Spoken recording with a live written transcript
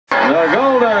the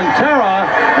Golden Terra,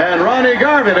 and Ronnie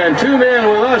Garvin, and two men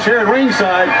with us here at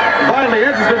ringside, vitally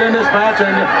interested in this match,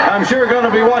 and I'm sure going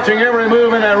to be watching every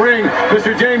move in that ring.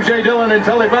 Mr. James J. Dillon and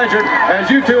Tully Blanchard, as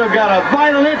you two have got a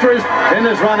vital interest in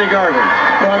this Ronnie Garvin.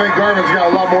 Well, I think Garvin's got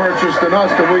a lot more interest in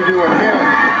us than we do in him.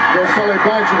 Because Tully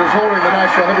Blanchard is holding the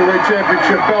National Heavyweight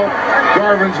Championship belt.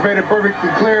 Garvin's made it perfectly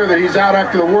clear that he's out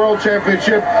after the World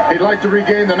Championship. He'd like to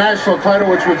regain the national title,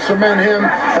 which would cement him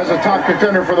as a top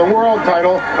contender for the world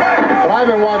title. But I've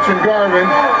been watching Garvin,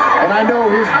 and I know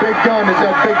his big gun is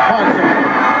that big punch.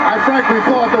 I frankly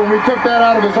thought that when we took that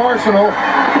out of his arsenal,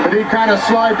 that he'd kind of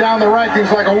slide down the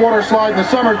rankings like a water slide in the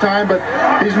summertime, but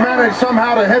he's managed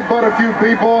somehow to headbutt a few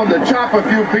people and to chop a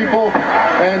few people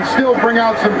and still bring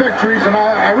out some victories, and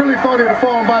I really thought he'd have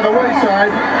fallen by the wayside.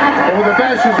 And with the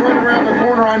Bashes right around the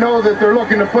corner, I know that they're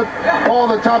looking to put all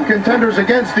the top contenders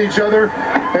against each other,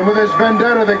 and with this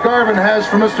vendetta that Garvin has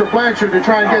for Mr. Blanchard to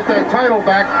try and get that title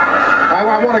back, I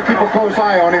want to keep a close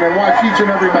eye on him and watch each and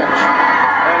every match.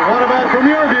 And what about from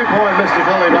your viewpoint, Mr.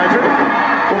 Tully Blanchard?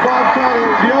 Well, Bob Cottle,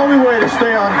 the only way to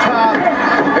stay on top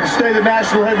and stay the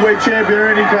national heavyweight champion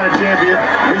or any kind of champion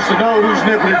is to know who's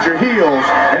nipping at your heels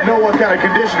and know what kind of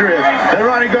condition there is. And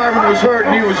Ronnie Garvin was hurt,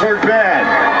 and he was hurt bad.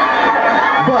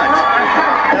 But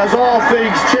as all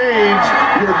things change,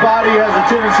 your body has a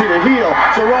tendency to heal.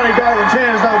 So Ronnie Garvin's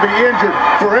hand is not going to be injured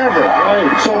forever.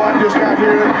 Right. So I'm just out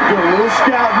here doing a little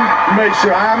scouting to make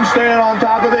sure I'm staying on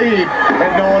top of the heap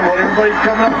and knowing what everybody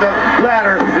coming up the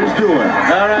ladder is doing.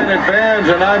 All right, and fans,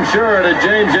 and I'm sure that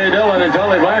James J. Dillon and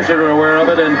Tully Blanchard are aware of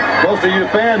it, and most of you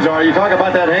fans are. You talk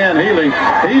about that hand healing.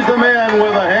 He's the man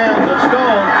with the hands of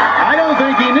stone. I don't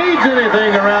think he needs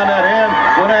anything around that hand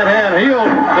when that hand healed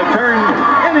to turn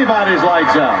anybody's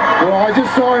lights out. Well, I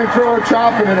just saw him throw a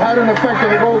chop, and it had an effect on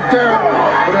the Golden Terra,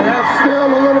 but it has still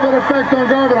a little bit of effect on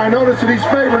Garvin. I noticed that he's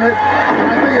favoring it, and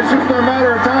I think it's just a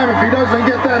matter of time. If he doesn't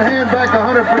get that hand back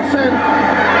 100%,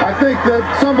 I think that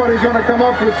somebody's going to come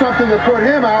up with something to put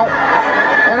him out.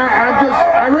 And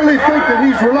I really think that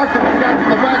he's reluctant. He's got in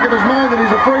the back of his mind that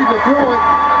he's afraid to throw it.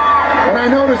 And I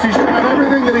notice he's trying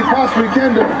everything that he possibly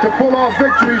can to pull off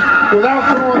victories without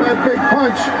throwing that big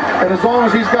punch. And as long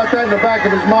as he's got that in the back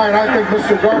of his mind, I think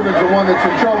Mr. Garvin's the one that's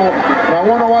in trouble. And I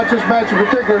want to watch this match in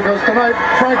particular because tonight,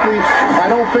 frankly,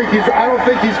 I don't think he's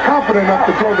confident enough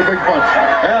to throw the big punch.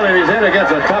 Well, and he's head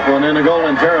against a tough one in the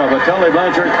Golden Terra, but Tully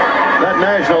Blanchard, that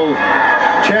national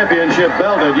championship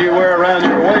belt that you wear around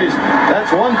your waist, that's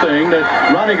one thing that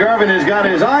Ronnie Garvin has got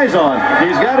his eyes on.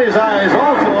 He's got his eyes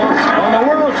also on the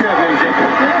World Championship. I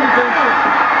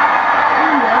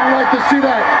don't like to see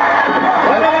that.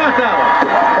 What about that one?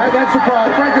 That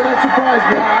surprised. Frankly, that surprised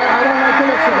me. I don't like the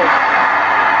looks of it.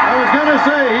 I was going to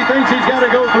say, he thinks he's got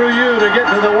to go through you to get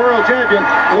to the world champion.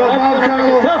 Well, that's going to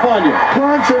make it tough on you.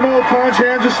 Punch or no punch,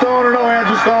 hands of stone or no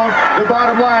hands of stone, the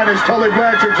bottom line is Tully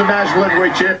Blanchard's a national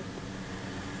heavyweight champion.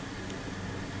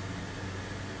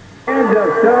 Hands of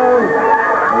stone,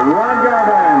 Ron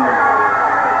Garvin.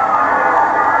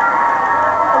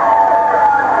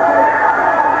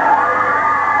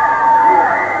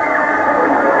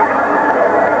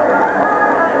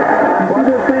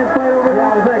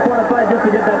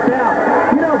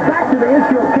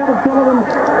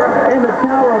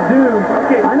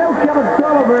 I know Kevin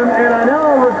Sullivan and I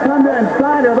know Rotunda and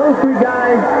Steiner, those three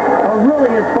guys are really,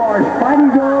 as far as fighting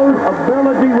goes,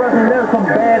 ability, wrestling, there's some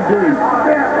bad dudes.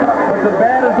 But the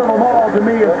baddest of them all to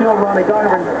me is still Ronnie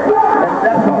Garvin. And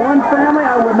that's one family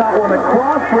I would not want to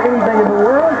cross for anything in the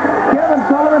world. Kevin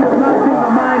Sullivan does not seem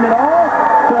to mind at all,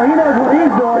 so he knows what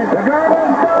he's doing. The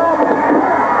Garvin stop!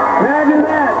 Imagine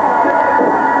that.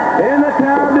 In the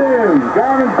town dude.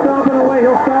 Garvin stomping away.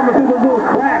 He'll stomp it through those little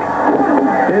cracks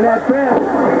in that fence.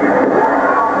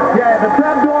 Yeah, the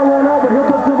trap door won't open. He'll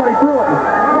put somebody through it.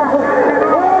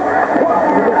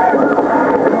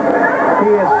 He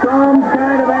is some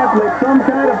kind of athlete, some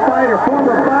kind of fighter,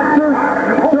 former boxer.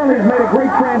 Certainly has made a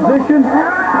great transition.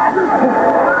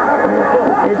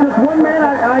 It's just one man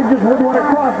I just wouldn't want to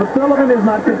cross, but Sullivan is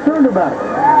not concerned about it.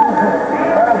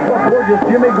 Gorgeous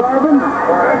Jimmy Garvin,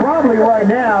 probably right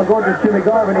now, gorgeous Jimmy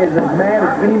Garvin is as mad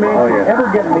as any man can ever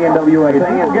get in the NWA.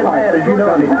 People get mad, as you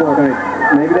know, in these sports.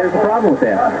 Maybe there's a problem with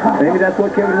that. Maybe that's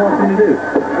what Kevin wants him to do.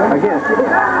 Again,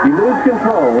 you lose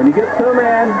control. When you get so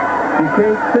mad, you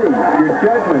can't see. Your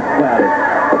judgment's clouded.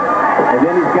 And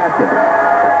then he's got you.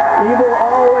 Evil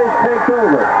always takes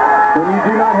over when you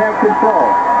do not have control.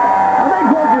 I think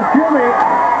gorgeous Jimmy,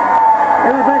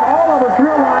 and I think all of us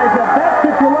realize that that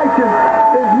situation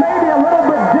is maybe a little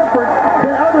bit different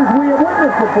than others we have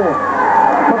witnessed before.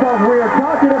 Because we are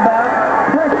talking about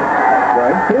Precious,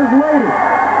 Right. his lady,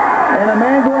 and a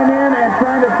man going in and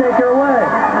trying to take her away.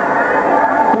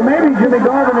 So So maybe Jimmy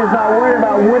Garvin is not worried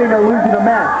about winning or losing a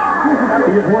match.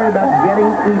 He's just worried about getting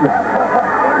even.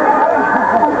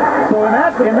 So in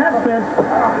that sense,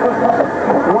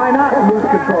 why not lose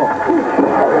control?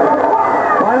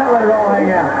 Why not let it all hang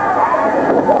out?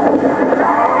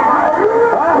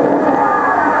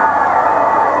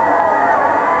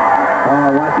 Oh,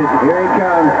 watch it. Here he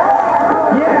comes.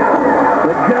 Yeah!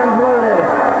 The gun's loaded.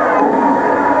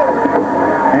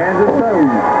 Hands are thrown.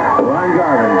 Ron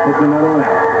Garvin puts another one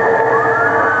out.